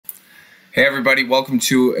Hey everybody, welcome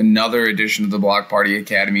to another edition of the Block Party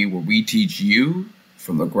Academy, where we teach you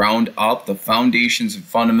from the ground up the foundations and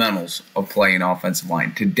fundamentals of playing offensive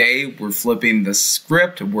line. Today we're flipping the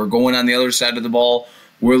script. We're going on the other side of the ball.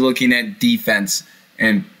 We're looking at defense,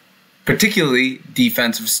 and particularly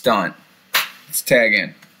defensive stunt. Let's tag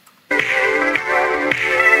in.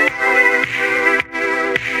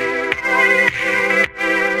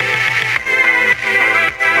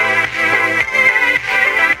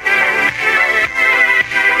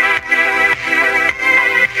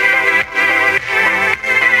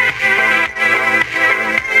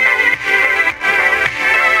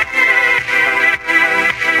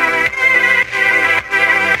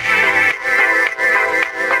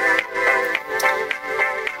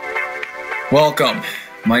 Welcome.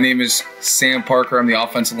 My name is Sam Parker. I'm the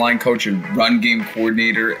offensive line coach and run game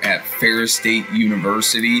coordinator at Ferris State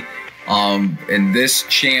University. And this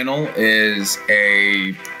channel is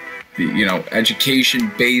a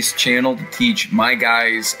education-based channel to teach my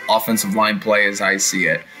guys offensive line play as I see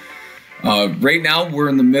it. Right now, we're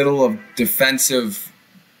in the middle of defensive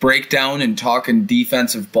breakdown and talking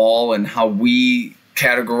defensive ball and how we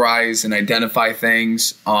categorize and identify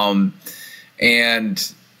things.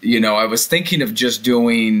 I was thinking of just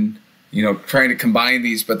doing, trying to combine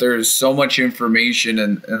these, but there is so much information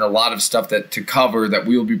and a lot of stuff to cover that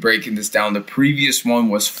we will be breaking this down. The previous one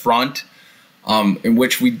was front, in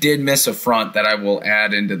which we did miss a front that I will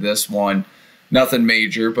add into this one. Nothing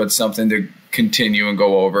major, but something to continue and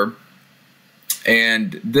go over.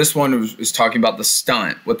 And this one is talking about the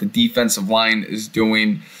stunt, what the defensive line is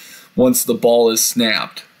doing once the ball is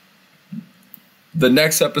snapped. The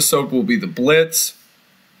next episode will be the blitz.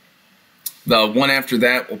 The one after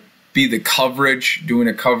that will be the coverage, doing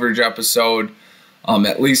a coverage episode,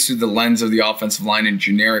 at least through the lens of the offensive line and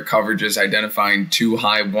generic coverages, identifying 2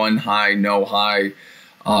 high, 1 high, no high,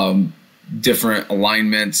 different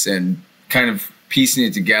alignments, and kind of piecing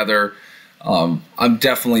it together. I'm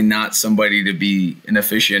definitely not somebody to be an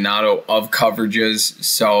aficionado of coverages,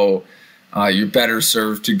 so you're better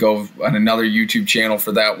served to go on another YouTube channel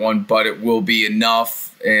for that one, but it will be enough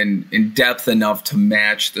and in depth enough to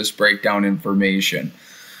match this breakdown information.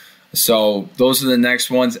 So those are the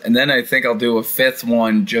next ones, and then I think I'll do a 5th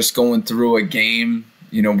one just going through a game.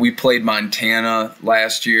 We played Montana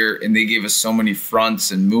last year and they gave us so many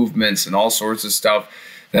fronts and movements and all sorts of stuff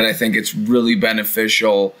that I think it's really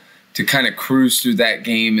beneficial to kind of cruise through that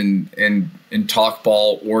game and talk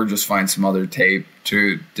ball, or just find some other tape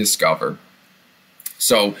to discover.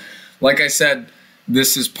 So like I said,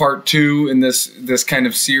 this is part 2 in this kind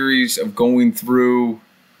of series of going through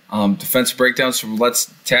defensive breakdowns. So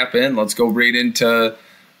let's tap in. Let's go right into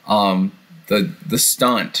the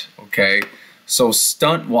stunt. Okay, so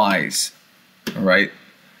stunt wise, all right,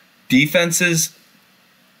 defenses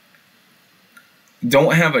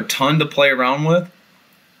don't have a ton to play around with,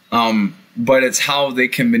 but it's how they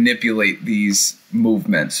can manipulate these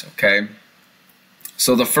movements. Okay,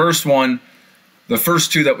 so the first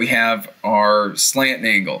 2 that we have are slant and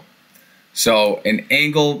angle. So an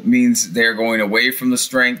angle means they're going away from the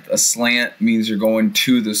strength. A slant means you're going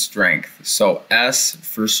to the strength. So S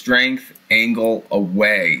for strength, angle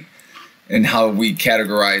away, and how we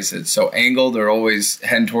categorize it. So angle, they're always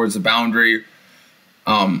heading towards the boundary.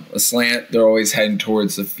 A slant, they're always heading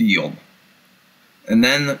towards the field. And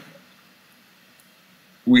then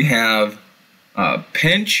we have a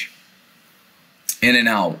pinch and an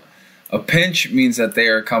out. A pinch means that they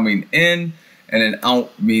are coming in, and an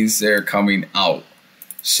out means they're coming out.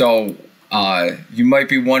 So you might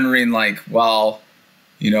be wondering, like, well,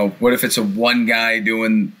 what if it's a one guy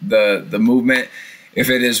doing the movement? If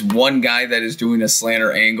it is one guy that is doing a slant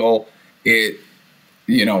or angle, if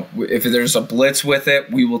there's a blitz with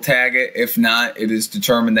it, we will tag it. If not, it is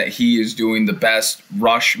determined that he is doing the best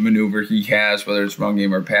rush maneuver he has, whether it's run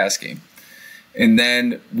game or pass game. And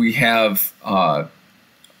then we have a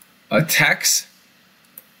tex,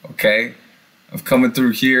 okay, of coming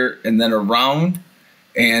through here and then around,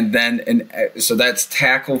 and then so that's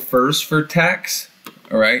tackle first for tex,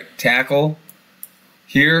 all right, tackle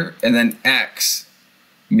here, and then X,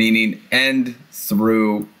 meaning end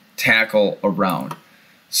through, tackle around.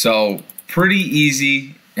 So pretty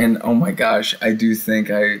easy, and oh my gosh, I do think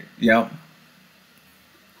I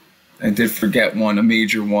did forget one, a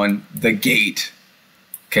major one, the gate.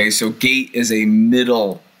 Okay, so gate is a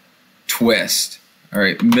middle twist, all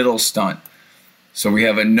right, middle stunt. So we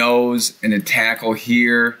have a nose and a tackle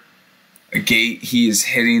here, a gate, he is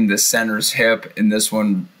hitting the center's hip, and this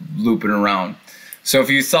one looping around. So if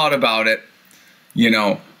you thought about it,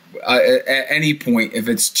 at any point, if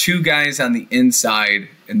it's 2 guys on the inside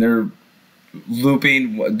and they're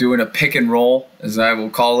looping, doing a pick and roll, as I will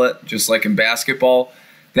call it, just like in basketball,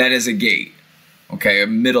 that is a gate, okay, a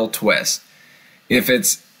middle twist. If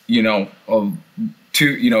it's,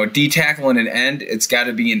 a D tackle and an end, it's got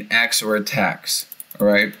to be an X or a tex, all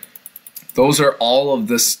right? Those are all of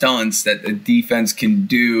the stunts that the defense can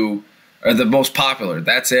do, are the most popular.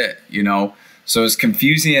 That's it, So as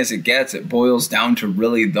confusing as it gets, it boils down to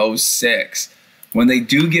really those 6. When they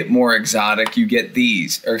do get more exotic, you get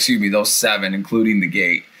these, or excuse me, those 7, including the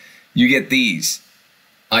gate. You get these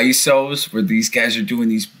ISOs, where these guys are doing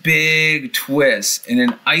these big twists. And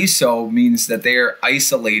an ISO means that they are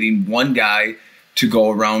isolating one guy to go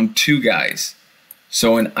around 2 guys.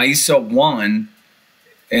 So an ISO 1,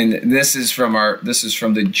 and this is from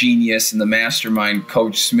the genius and the mastermind,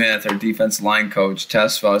 Coach Smith, our defensive line coach,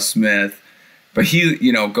 Tesfa Smith. But he,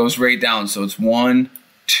 goes right down. So it's 1,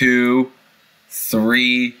 2,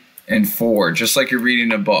 3, and 4, just like you're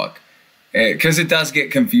reading a book. Because it does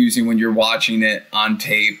get confusing when you're watching it on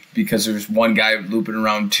tape, because there's one guy looping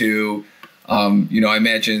around 2. I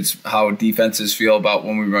imagine it's how defenses feel about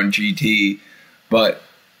when we run GT. But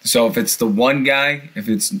so if it's the one guy, if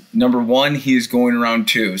it's number 1, he is going around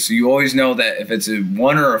 2. So you always know that if it's a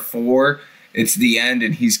 1 or a 4, it's the end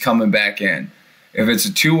and he's coming back in. If it's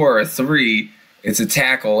a 2 or a 3, it's a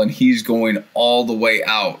tackle, and he's going all the way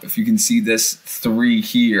out. If you can see this 3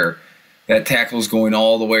 here, that tackle is going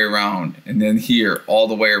all the way around. And then here, all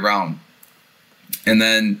the way around. And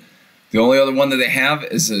then the only other one that they have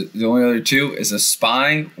is the only other 2 is a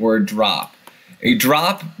spy or a drop. A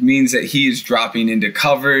drop means that he is dropping into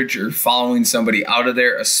coverage or following somebody out of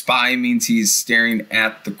there. A spy means he's staring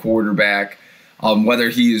at the quarterback, whether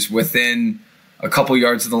he is within a couple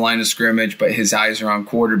yards of the line of scrimmage, but his eyes are on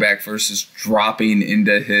quarterback, versus dropping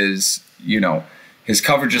into his, his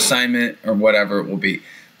coverage assignment or whatever it will be.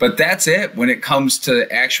 But that's it when it comes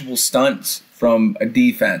to actual stunts from a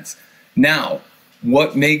defense. Now,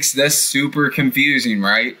 what makes this super confusing,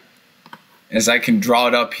 right? As I can draw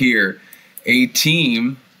it up here, a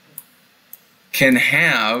team can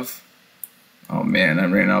have, oh man, I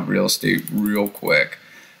ran out of real estate real quick.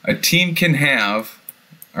 A team can have,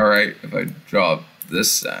 all right, if I draw up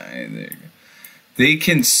this side, there you go. They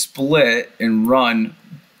can split and run,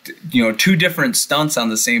 2 different stunts on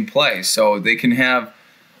the same play. So they can have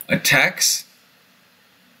a tex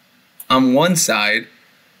on one side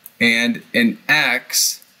and an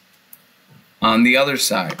X on the other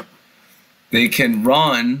side. They can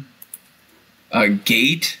run a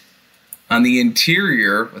gate on the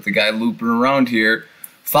interior with the guy looping around here,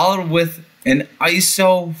 followed with an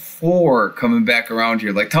ISO 4 coming back around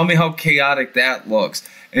here. Like, tell me how chaotic that looks.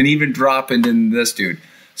 And even dropping in this dude.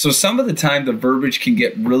 So some of the time the verbiage can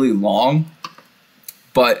get really long,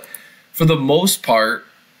 but for the most part,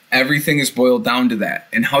 everything is boiled down to that.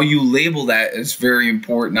 And how you label that is very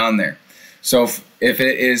important on there. So if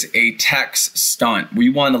it is a tex stunt, we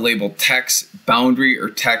want to label tex boundary or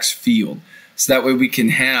tex field. So that way we can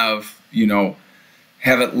have,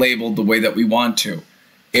 have it labeled the way that we want to.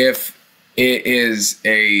 If it is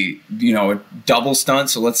a, a double stunt,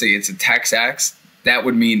 so let's say it's a tex X, that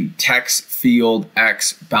would mean tex field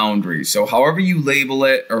X boundary. So however you label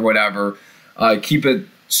it or whatever, keep it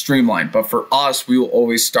streamlined. But for us, we will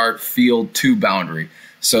always start field to boundary.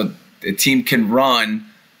 So the team can run,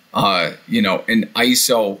 an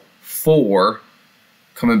ISO 4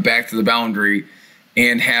 coming back to the boundary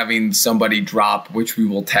and having somebody drop, which we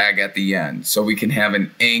will tag at the end. So we can have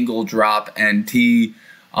an angle drop NT. You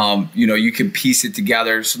can piece it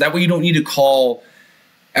together. So that way you don't need to call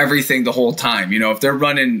everything the whole time. If they're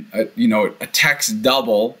running, a tex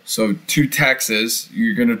double, so 2 texes,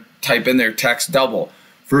 you're going to type in their tex double,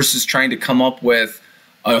 versus trying to come up with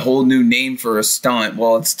a whole new name for a stunt.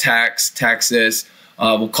 Well, it's Texas.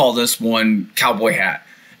 We'll call this one cowboy hat.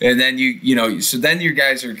 And then so then your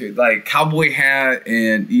guys are like cowboy hat,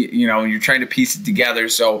 and you're trying to piece it together.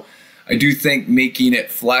 So I do think making it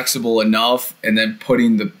flexible enough and then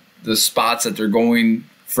putting the spots that they're going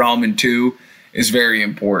from and to is very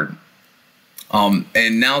important.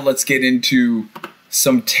 And now let's get into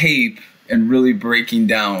some tape and really breaking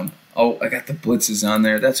down. Oh, I got the blitzes on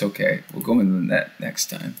there. That's okay. We'll go into that next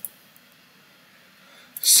time.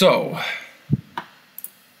 So,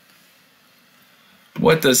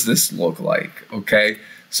 what does this look like? Okay,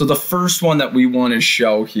 so the first one that we want to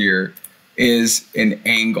show here is an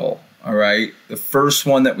angle. All right, the first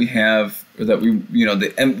one that we have, or that we,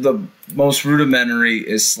 the most rudimentary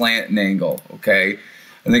is slant and angle. Okay,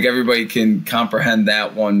 I think everybody can comprehend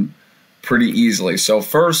that one pretty easily. So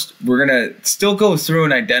first, we're gonna still go through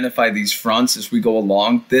and identify these fronts as we go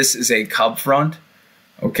along. This is a cub front.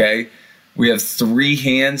 Okay, We have 3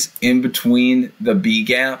 hands in between the B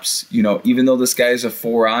gaps. You know, even though this guy's a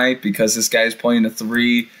 4-eye, because this guy's playing a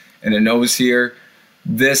 3 and a nose here,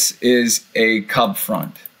 this is a cub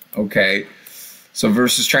front, okay? So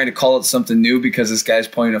versus trying to call it something new because this guy's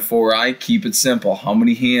playing a 4-eye, keep it simple. How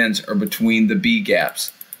many hands are between the B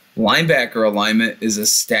gaps? Linebacker alignment is a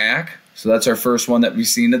stack. So that's our first one that we've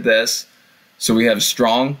seen of this. So we have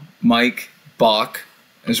strong, Mike, Buck,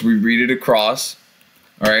 as we read it across,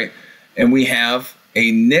 all right? And we have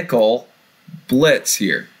a nickel blitz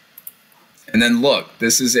here. And then look,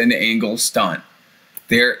 this is an angle stunt.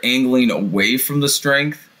 They're angling away from the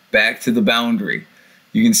strength back to the boundary.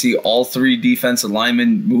 You can see all 3 defensive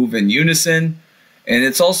linemen move in unison. And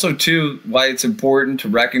it's also, too, why it's important to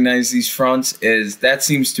recognize these fronts is that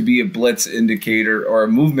seems to be a blitz indicator or a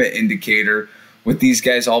movement indicator with these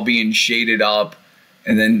guys all being shaded up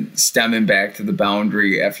and then stemming back to the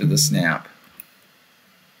boundary after the snap.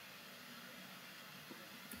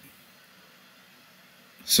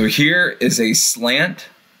 So here is a slant.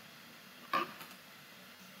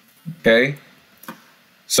 Okay.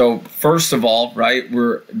 So first of all, right,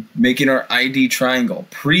 we're making our ID triangle.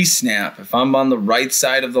 Pre-snap, if I'm on the right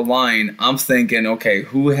side of the line, I'm thinking, okay,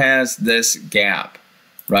 who has this gap,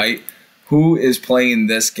 right? Who is playing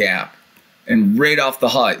this gap? And right off the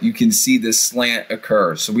hut, you can see this slant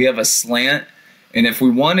occur. So we have a slant, and if we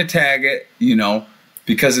want to tag it, you know,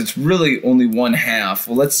 because it's really only 1/2.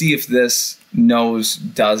 Well, let's see if this nose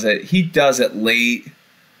does it. He does it late.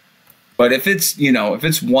 But if it's, you know, if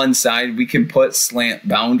it's one side, we can put slant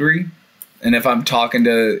boundary. And if I'm talking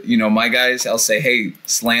to, you know, my guys, I'll say, hey,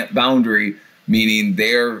 slant boundary, meaning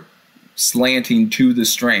they're slanting to the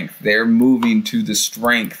strength. They're moving to the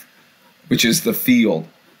strength, which is the field.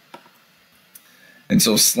 And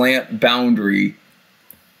so slant boundary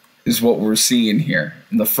is what we're seeing here.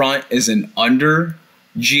 And the front is an under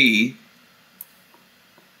G,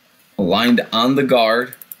 aligned on the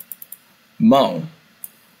guard, Mo.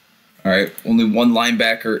 All right, only one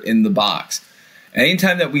linebacker in the box.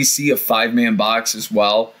 Anytime that we see a 5-man box as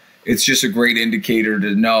well, it's just a great indicator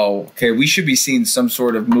to know, okay, we should be seeing some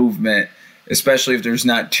sort of movement, especially if there's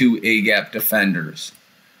not 2 A-gap defenders.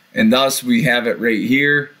 And thus, we have it right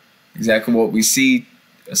here, exactly what we see,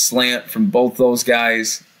 a slant from both those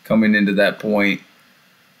guys coming into that point.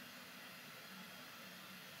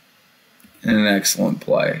 And an excellent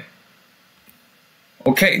play.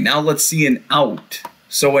 Okay, now let's see an out.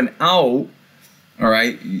 So an out, all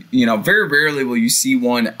right, you know, very rarely will you see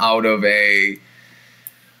one out of a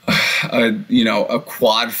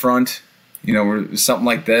quad front, you know, or something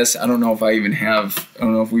like this. I don't know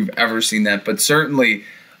if we've ever seen that, but certainly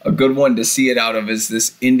a good one to see it out of is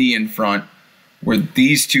this Indian front where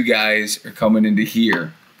these 2 guys are coming into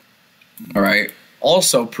here, all right.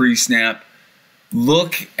 Also pre-snap,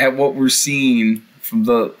 look at what we're seeing from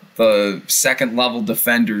the second level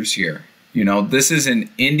defenders here. You know, this is an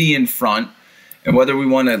Indian front, and whether we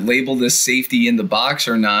want to label this safety in the box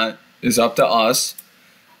or not is up to us.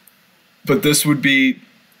 But this would be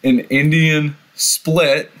an Indian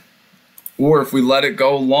split, or if we let it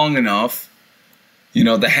go long enough, you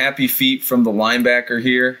know, the happy feet from the linebacker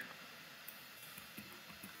here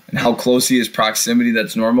and how close he is proximity,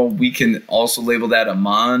 that's normal. We can also label that a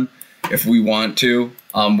man if we want to,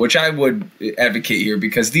 which I would advocate here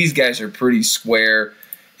because these guys are pretty square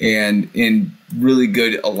and in really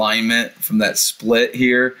good alignment from that split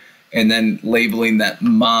here, and then labeling that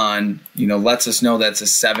man, you know, lets us know that's a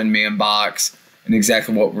 7-man box and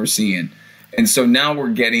exactly what we're seeing. And so now we're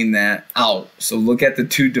getting that out. So look at the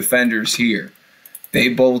 2 defenders here. They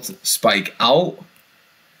both spike out,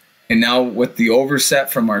 and now with the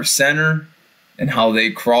overset from our center and how they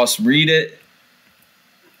cross read it,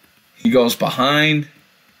 he goes behind,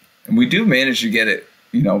 and we do manage to get it,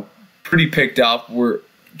 you know, pretty picked up. We're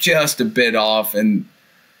just a bit off, and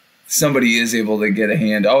somebody is able to get a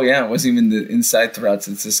hand. Oh, yeah, it wasn't even the inside threats.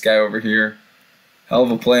 It's this guy over here. Hell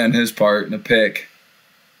of a play on his part and a pick.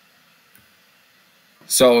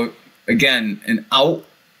 So, again, an out,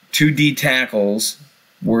 2 D tackles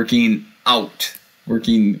working out,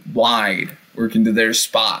 working wide, working to their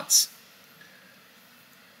spots.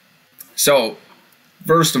 So,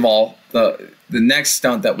 first of all, the next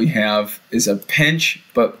stunt that we have is a pinch,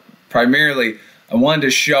 but primarily I wanted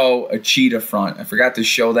to show a cheetah front. I forgot to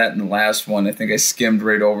show that in the last one. I think I skimmed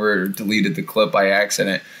right over it or deleted the clip by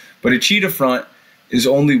accident. But a cheetah front is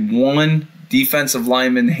only 1 defensive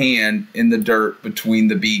lineman hand in the dirt between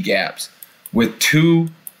the B gaps, with 2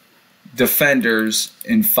 defenders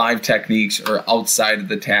in 5 techniques or outside of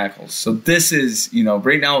the tackles. So this is, you know,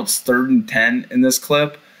 right now it's 3rd and 10 in this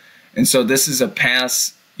clip. And so this is a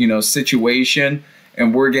pass, you know, situation.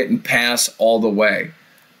 and we're getting pass all the way.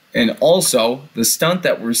 And also, the stunt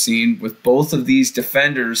that we're seeing with both of these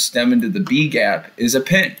defenders stemming to the B gap is a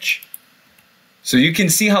pinch. So you can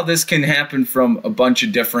see how this can happen from a bunch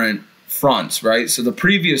of different fronts, right? So the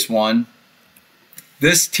previous one,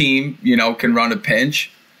 this team, you know, can run a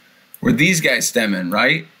pinch where these guys stem in,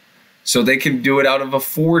 right? So they can do it out of a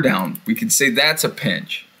 4 down. We could say that's a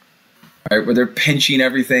pinch, right? Where they're pinching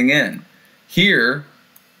everything in. Here,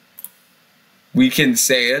 we can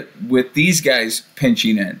say it with these guys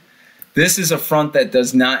pinching in. This is a front that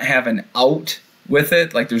does not have an out with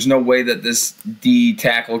it. Like there's no way that this D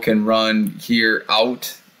tackle can run here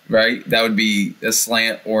out, right? That would be a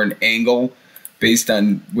slant or an angle based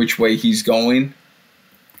on which way he's going.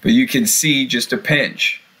 But you can see just a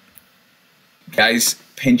pinch. Guys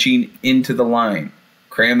pinching into the line,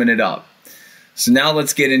 cramming it up. So now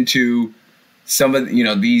let's get into some of, you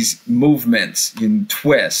know, these movements in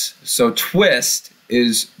twists. So twist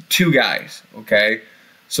is 2 guys, okay?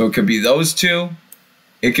 So it could be those 2,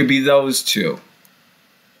 it could be those 2,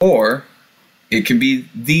 or it can be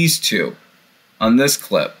these 2 on this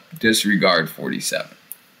clip, disregard 47.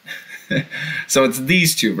 So it's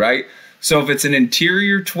these 2, right? So if it's an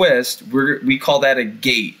interior twist, we call that a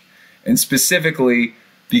gate. And specifically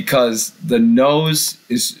because the nose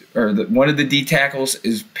is, or one of the D tackles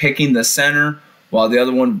is picking the center while the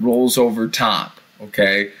other one rolls over top,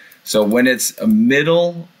 okay? So when it's a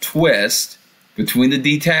middle twist between the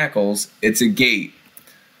D tackles, it's a gate.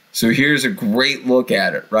 So here's a great look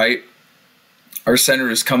at it, right? Our center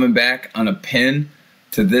is coming back on a pin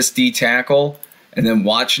to this D tackle, and then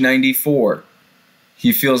watch 94.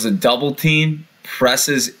 He feels a double team,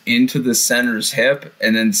 presses into the center's hip,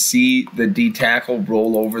 and then see the D tackle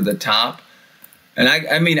roll over the top. And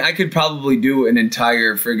I mean, I could probably do an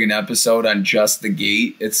entire friggin' episode on just the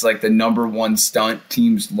gate. It's like the #1 stunt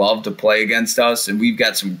teams love to play against us, and we've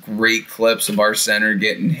got some great clips of our center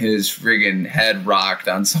getting his friggin' head rocked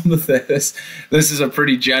on some of this. This is a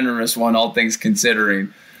pretty generous one, all things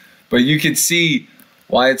considering. But you can see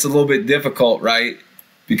why it's a little bit difficult, right?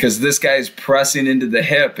 Because this guy's pressing into the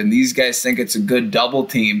hip, and these guys think it's a good double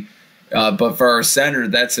team. But for our center,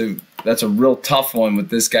 that's a real tough one with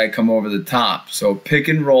this guy come over the top. So pick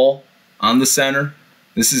and roll on the center.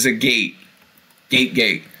 This is a gate.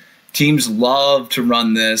 Gate. Teams love to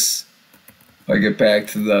run this. If I get back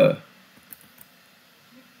to the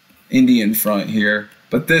Indian front here.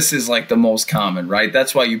 But this is like the most common, right?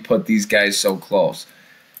 That's why you put these guys so close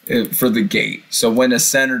for the gate. So when a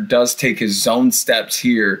center does take his zone steps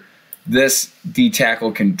here, this D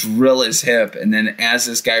tackle can drill his hip, and then as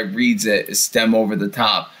this guy reads it, stem over the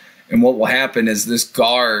top. And what will happen is this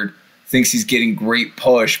guard thinks he's getting great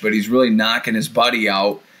push, but he's really knocking his buddy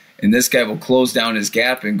out. And this guy will close down his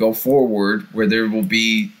gap and go forward, where there will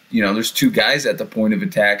be, you know, there's 2 guys at the point of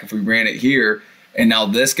attack if we ran it here. And now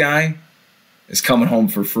this guy is coming home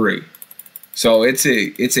for free. So it's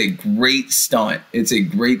a great stunt. It's a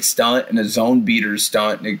great stunt and a zone beater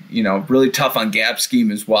stunt. And, you know, really tough on gap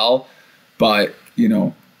scheme as well. But, you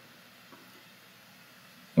know,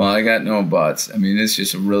 well, I got no buts. I mean, it's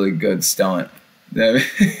just a really good stunt.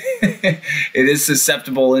 It is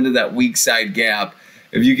susceptible into that weak side gap.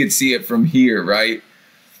 If you could see it from here, right?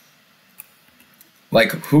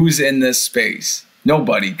 Like, who's in this space?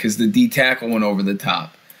 Nobody, because the D tackle went over the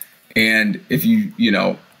top. And if you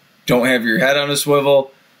know, don't have your head on a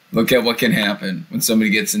swivel, look at what can happen when somebody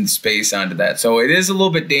gets in space onto that. So it is a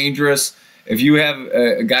little bit dangerous. If you have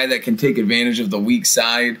a guy that can take advantage of the weak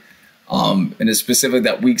side, and it's specifically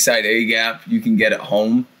that weak side A gap, you can get it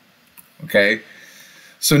home, okay?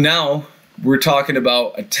 So now we're talking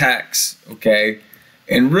about attacks, okay?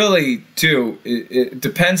 And really, too, it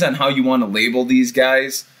depends on how you want to label these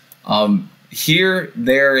guys. Here,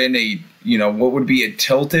 they're in a, you know, what would be a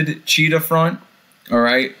tilted cheetah front, all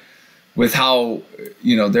right? With how,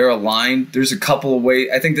 you know, they're aligned. There's a couple of ways.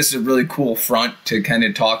 I think this is a really cool front to kind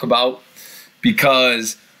of talk about,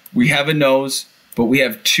 because we have a nose, but we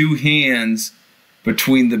have 2 hands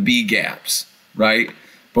between the B gaps, right?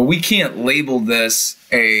 But we can't label this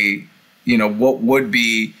a, you know, what would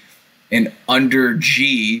be an under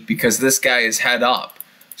G, because this guy is head up.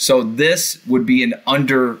 So this would be an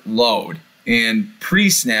under load. And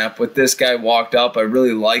pre-snap, with this guy walked up, I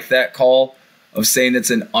really like that call of saying it's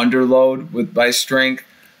an underload by strength.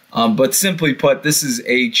 But simply put, this is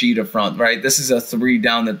a cheetah front, right? This is a 3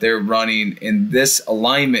 down that they're running in this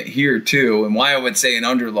alignment here too. And why I would say an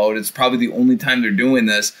underload, it's probably the only time they're doing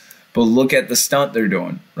this, but look at the stunt they're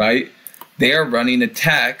doing, right? They are running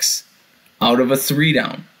attacks out of a 3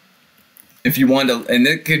 down. if you want to, and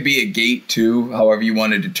it could be a gate too, however you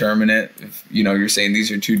want to determine it. If you're saying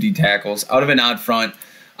these are 2D tackles out of an odd front,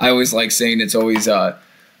 I always like saying it's always a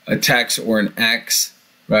tex or an X,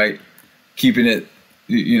 right? Keeping it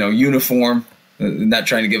uniform, not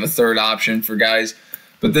trying to give a third option for guys.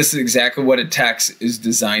 But this is exactly what a tex is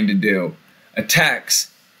designed to do. A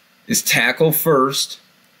tex is tackle first,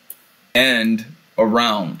 end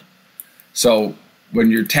around. So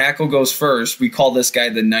when your tackle goes first, we call this guy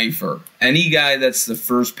the knifer. Any guy that's the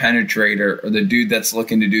first penetrator or the dude that's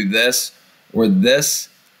looking to do this or this,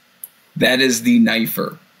 that is the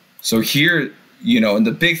knifer. So here, and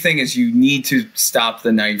the big thing is you need to stop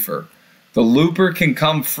the knifer. The looper can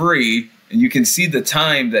come free, and you can see the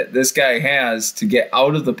time that this guy has to get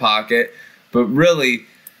out of the pocket, but really,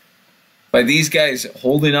 by these guys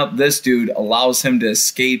holding up this dude allows him to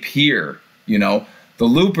escape here, The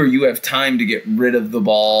looper, you have time to get rid of the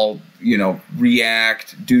ball,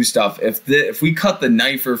 react, do stuff. If we cut the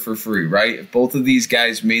knifer for free, right? If both of these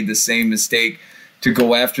guys made the same mistake to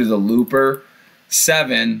go after the looper,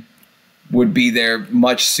 7 would be there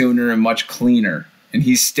much sooner and much cleaner. And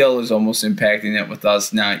he still is almost impacting it with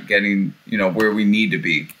us not getting, where we need to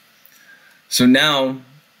be. So now,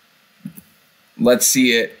 let's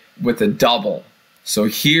see it with a double. So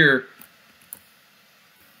here,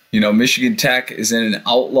 Michigan Tech is in an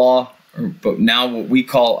outlaw, but now what we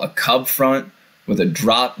call a cub front with a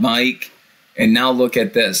drop mic. And now look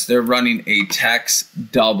at this. They're running a tex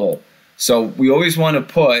double. So we always want to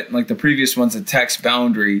put, like the previous one's a tex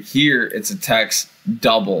boundary. Here, it's a tex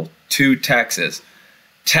double. 2 texes.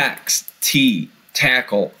 Tex, T,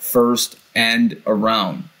 tackle, first, end,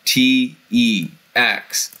 around.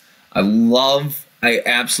 T-E-X. I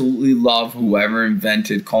absolutely love whoever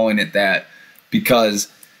invented calling it that because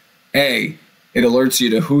A, it alerts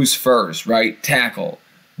you to who's first, right? Tackle.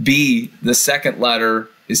 B, the second letter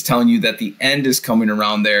is telling you that the end is coming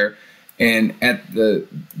around there. And at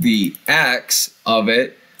the X of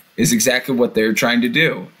it is exactly what they're trying to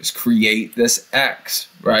do, is create this X,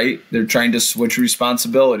 right? They're trying to switch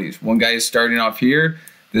responsibilities. One guy is starting off here.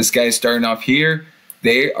 This guy is starting off here.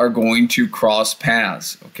 They are going to cross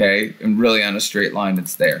paths, okay? And really on a straight line,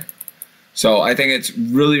 it's there. So I think it's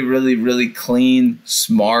really, really, really clean,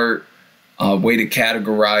 smart way to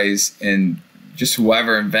categorize, and just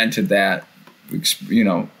whoever invented that,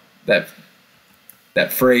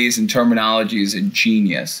 that phrase and terminology is a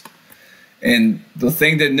genius. And the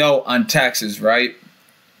thing to note on tex is, right,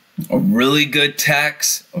 a really good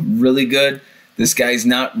tex, this guy's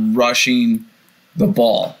not rushing the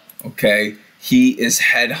ball, okay? He is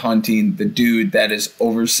head hunting the dude that is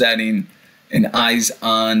oversetting and eyes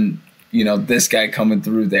on, this guy coming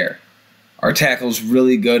through there. Our tackle's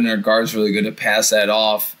really good and our guard's really good to pass that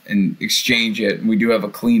off and exchange it. And we do have a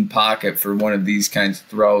clean pocket for one of these kinds of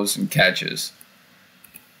throws and catches.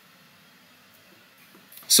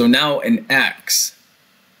 So now an X.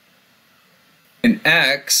 An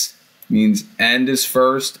X means end is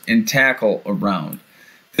first and tackle around.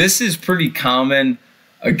 This is pretty common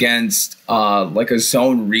against like a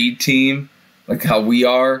zone read team, like how we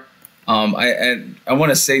are. I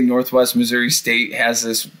want to say Northwest Missouri State has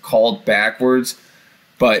this called backwards,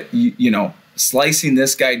 but slicing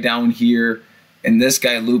this guy down here and this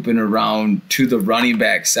guy looping around to the running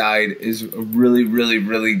back side is a really, really,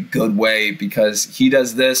 really good way, because he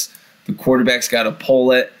does this, the quarterback's got to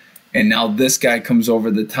pull it, and now this guy comes over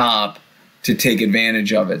the top to take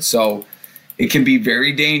advantage of it. So it can be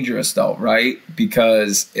very dangerous though, right?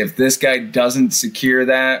 Because if this guy doesn't secure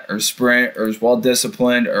that or sprint or is well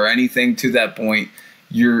disciplined or anything to that point,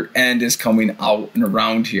 your end is coming out and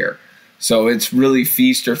around here. So it's really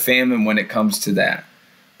feast or famine when it comes to that.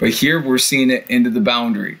 But here we're seeing it into the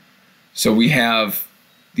boundary. So we have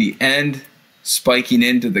the end spiking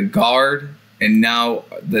into the guard, and now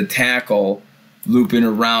the tackle looping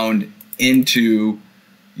around into,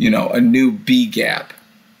 a new B gap.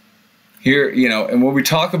 Here, and when we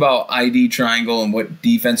talk about ID triangle and what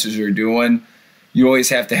defenses are doing, you always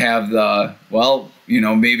have to have the,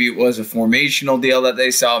 maybe it was a formational deal that they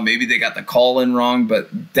saw. Maybe they got the call in wrong,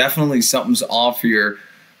 but definitely something's off here,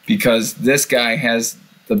 because this guy has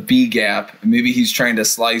the B gap. Maybe he's trying to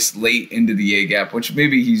slice late into the A gap, which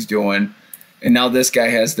maybe he's doing. And now this guy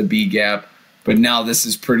has the B gap, but now this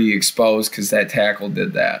is pretty exposed because that tackle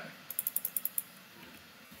did that.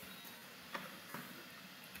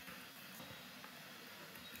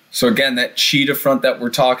 So again, that cheetah front that we're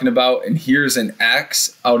talking about, and here's an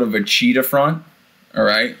X out of a cheetah front, all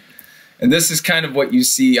right? And this is kind of what you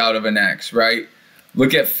see out of an X, right?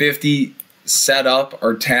 Look at 50 set up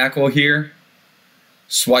our tackle here,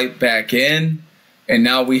 swipe back in, and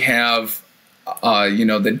now we have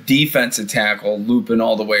the defensive tackle looping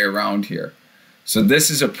all the way around here. So this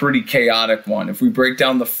is a pretty chaotic one. If we break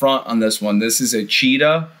down the front on this one, this is a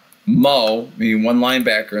cheetah, Mo, meaning one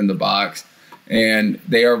linebacker in the box, and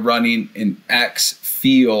they are running an X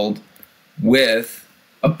field with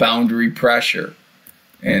a boundary pressure.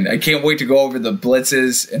 And I can't wait to go over the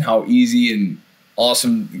blitzes and how easy and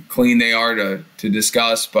awesome and clean they are to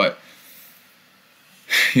discuss. But,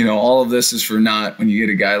 all of this is for naught when you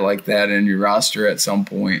get a guy like that in your roster at some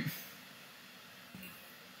point.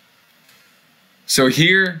 So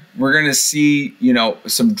here we're going to see,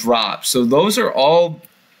 some drops. So those are all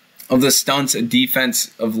of the stunts a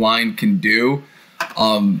defensive line can do.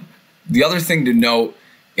 The other thing to note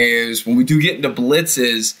is when we do get into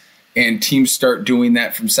blitzes and teams start doing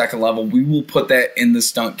that from second level, we will put that in the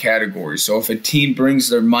stunt category. So if a team brings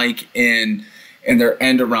their mic in and their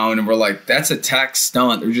end around and we're like, that's a tech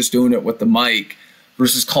stunt, they're just doing it with the mic,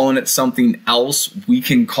 versus calling it something else, we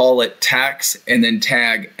can call it text and then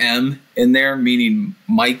tag M in there, meaning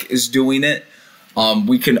Mike is doing it.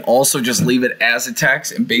 We can also just leave it as a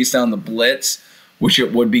text, and based on the blitz, which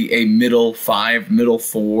it would be a middle 5, middle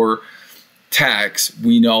 4 text,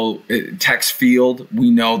 we know text field, we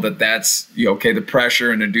know that that's the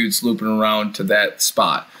pressure and the dude's looping around to that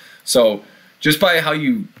spot. So just by how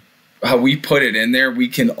we put it in there, we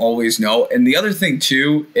can always know. And the other thing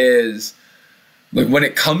too is, like, when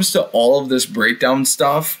it comes to all of this breakdown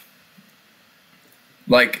stuff,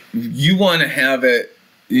 like, you want to have it,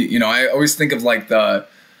 I always think of like the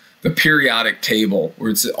periodic table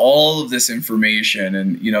where it's all of this information,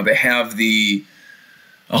 and they have the,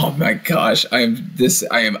 oh my gosh, I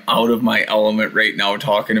am out of my element right now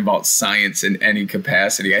talking about science in any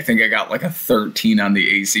capacity. I think I got like a 13 on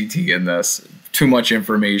the ACT in this. Too much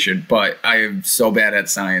information, but I am so bad at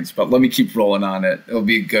science. But let me keep rolling on it. It'll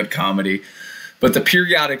be a good comedy. But the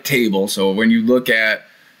periodic table, so when you look at,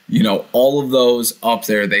 all of those up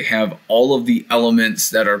there, they have all of the elements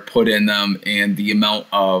that are put in them and the amount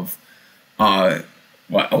of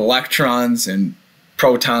electrons and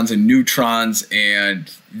protons and neutrons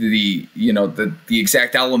and the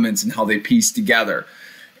exact elements and how they piece together.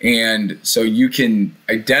 And so you can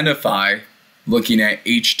identify, looking at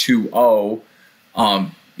H2O,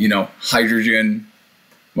 hydrogen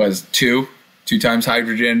was 2 times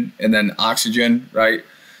hydrogen, and then oxygen, right?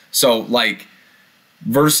 So like,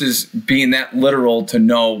 versus being that literal to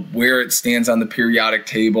know where it stands on the periodic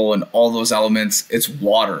table and all those elements, it's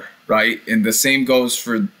water, right? And the same goes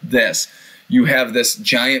for this. You have this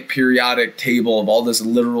giant periodic table of all this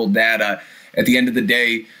literal data. At the end of the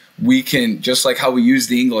day, we can, just like how we use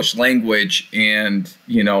the English language and,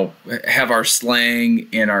 have our slang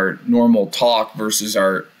and our normal talk versus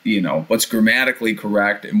our, what's grammatically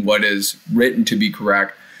correct and what is written to be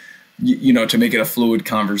correct, to make it a fluid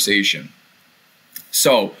conversation.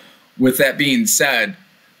 So with that being said,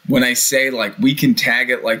 when I say like we can tag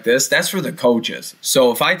it like this, that's for the coaches.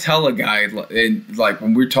 So if I tell a guy, and like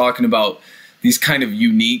when we're talking about these kind of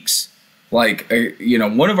uniques, like,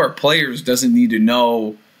 one of our players doesn't need to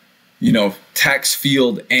know, text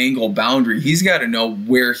field angle boundary. He's got to know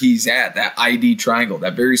where he's at, that ID triangle,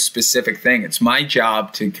 that very specific thing. It's my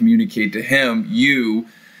job to communicate to him,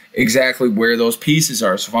 exactly where those pieces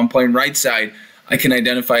are. So if I'm playing right side, I can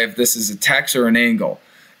identify if this is a text or an angle.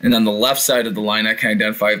 And on the left side of the line, I can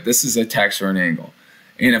identify if this is a text or an angle.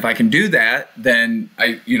 And if I can do that, then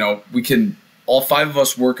we can, all 5 of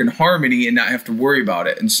us, work in harmony and not have to worry about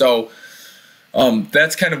it. And so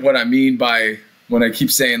that's kind of what I mean by when I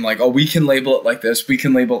keep saying like, oh, we can label it like this, we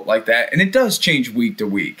can label it like that. And it does change week to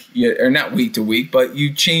week, or not week to week, but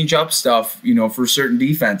you change up stuff, for certain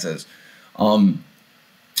defenses. When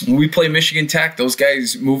we play Michigan Tech, those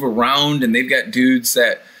guys move around, and they've got dudes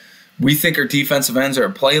that we think are defensive ends or are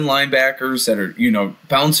playing linebackers that are,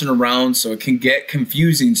 bouncing around, so it can get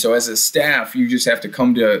confusing. So as a staff, you just have to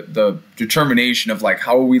come to the determination of like,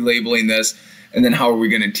 how are we labeling this, and then how are we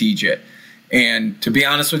going to teach it? And to be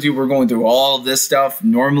honest with you, we're going through all of this stuff.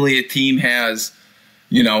 Normally a team has,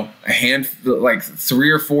 a handful, like 3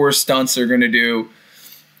 or 4 stunts they're going to do,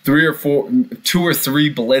 2 or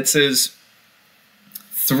 3 blitzes,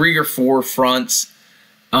 3 or 4 fronts,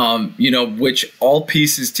 which all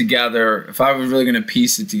pieces together. If I was really going to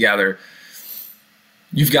piece it together,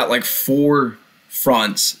 you've got like 4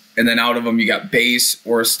 fronts, and then out of them you got base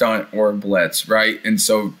or a stunt or a blitz, right? And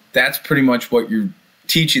so that's pretty much what you're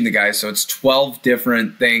teaching the guys. So it's 12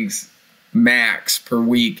 different things max per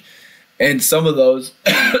week. And some of those,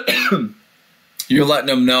 you're letting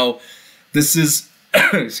them know this is,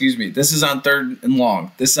 excuse me, this is on 3rd and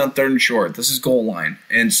long. This is on 3rd and short. This is goal line.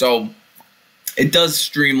 And so it does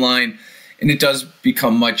streamline, and it does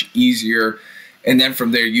become much easier. And then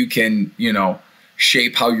from there, you can, you know,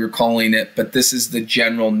 shape how you're calling it. But this is the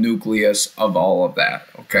general nucleus of all of that,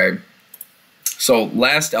 okay? So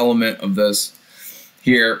last element of this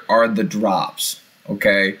here are the drops,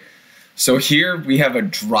 okay? So here we have a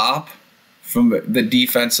drop from the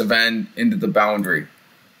defensive end into the boundary.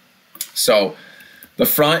 So the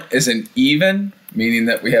front is an even, meaning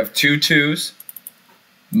that we have 2 twos,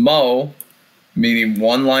 mo, meaning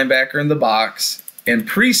 1 linebacker in the box, and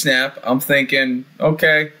pre-snap, I'm thinking,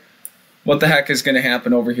 okay, what the heck is going to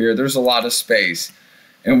happen over here? There's a lot of space.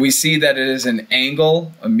 And we see that it is an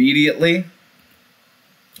angle immediately.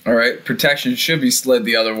 All right, protection should be slid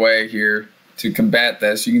the other way here to combat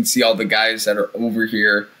this. You can see all the guys that are over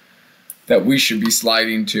here that we should be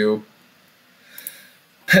sliding to.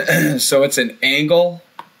 So it's an angle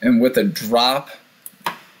and with a drop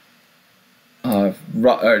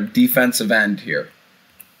defensive end here.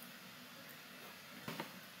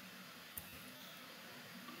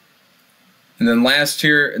 And then last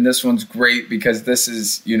here, and this one's great because this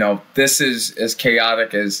is, you know, this is as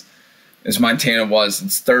chaotic as Montana was.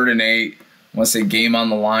 It's 3rd and 8. I want to say game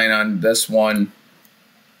on the line on this one.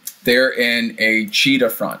 They're in a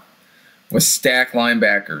cheetah front with stacked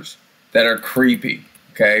linebackers that are creepy,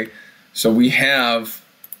 okay? So we have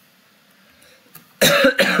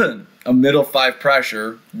a middle 5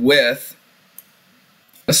 pressure with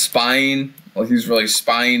a spying, well, he's really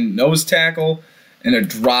spying nose tackle and a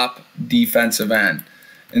drop defensive end.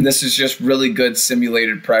 And this is just really good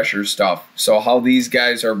simulated pressure stuff. So how these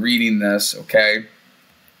guys are reading this, okay,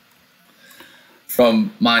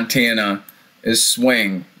 from Montana is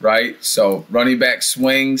swing, right? So running back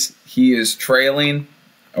swings, he is trailing,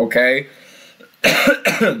 okay?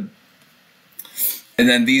 And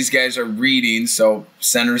then these guys are reading, so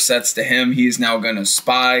center sets to him, he's now going to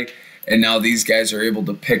spy, and now these guys are able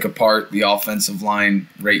to pick apart the offensive line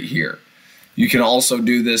right here. You can also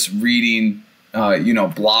do this reading, you know,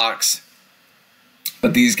 blocks,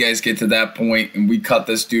 but these guys get to that point, and we cut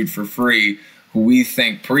this dude for free, who we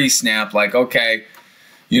think pre-snap, like, okay,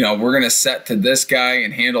 you know, we're going to set to this guy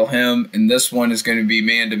and handle him, and this one is going to be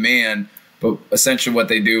man-to-man, but essentially what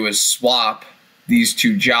they do is swap these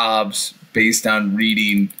 2 jobs based on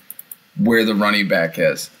reading where the running back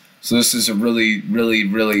is. So this is a really, really,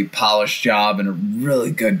 really polished job and a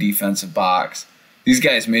really good defensive box. These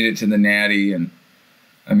guys made it to the Natty, and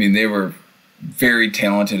I mean, they were very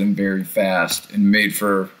talented and very fast and made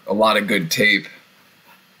for a lot of good tape.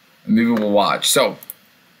 And maybe we'll watch. So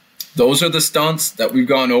those are the stunts that we've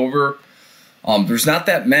gone over. There's not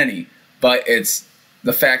that many, but it's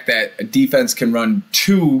the fact that a defense can run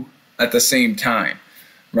 2 at the same time,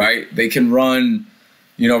 right? They can run,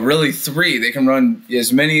 you know, really 3. They can run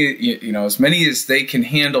as many, you know, as many as they can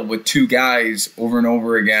handle with 2 guys over and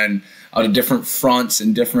over again out of different fronts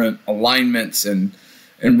and different alignments, and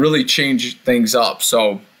really change things up.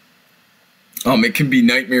 So it can be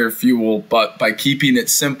nightmare fuel, but by keeping it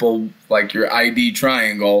simple, like your ID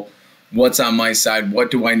triangle, what's on my side,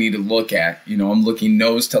 what do I need to look at? You know, I'm looking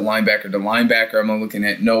nose to linebacker, I'm looking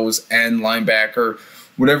at nose and linebacker,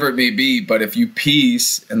 whatever it may be. But if you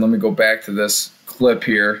piece, and let me go back to this clip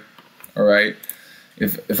here, all right?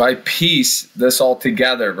 If I piece this all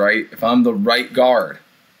together, right, if I'm the right guard,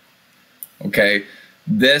 okay,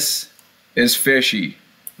 this is fishy,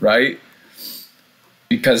 right?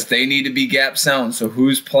 Because they need to be gap sound. So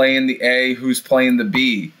who's playing the A, who's playing the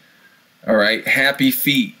B? All right, happy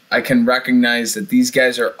feet. I can recognize that these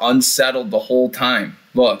guys are unsettled the whole time.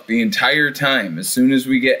 Look, the entire time, as soon as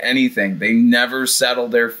we get anything, they never settle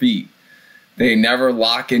their feet. They never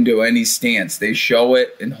lock into any stance. They show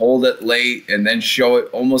it and hold it late, and then show it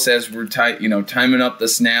almost as we're timing up the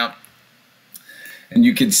snap. And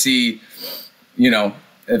you can see, you know,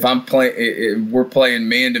 if I'm we're playing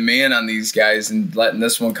man-to-man on these guys and letting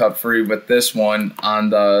this one cut free with this one on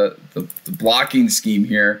the blocking scheme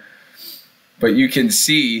here. But you can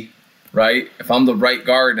see, right, if I'm the right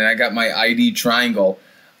guard and I got my ID triangle,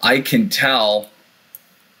 I can tell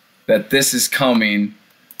that this is coming,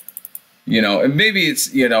 you know, and maybe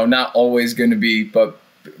it's, you know, not always going to be, but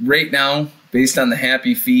right now, based on the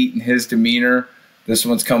happy feet and his demeanor, this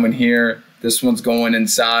one's coming here, this one's going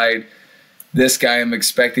inside. This guy, I'm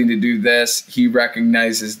expecting to do this. He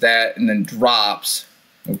recognizes that and then drops,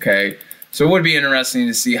 okay? So it would be interesting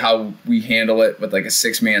to see how we handle it with like a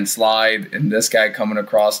 6-man slide, and this guy coming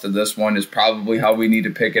across to this one is probably how we need to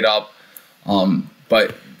pick it up.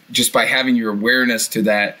 But just by having your awareness to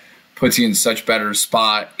that puts you in such better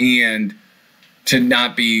spot, and to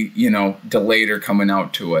not be, you know, delayed or coming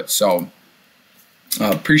out to it. So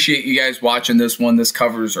appreciate you guys watching this one. This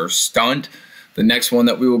covers our stunt. The next one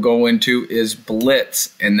that we will go into is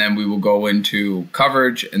blitz, and then we will go into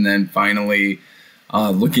coverage, and then finally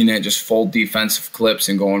looking at just full defensive clips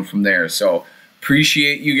and going from there. So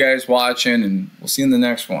appreciate you guys watching, and we'll see you in the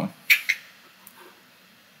next one.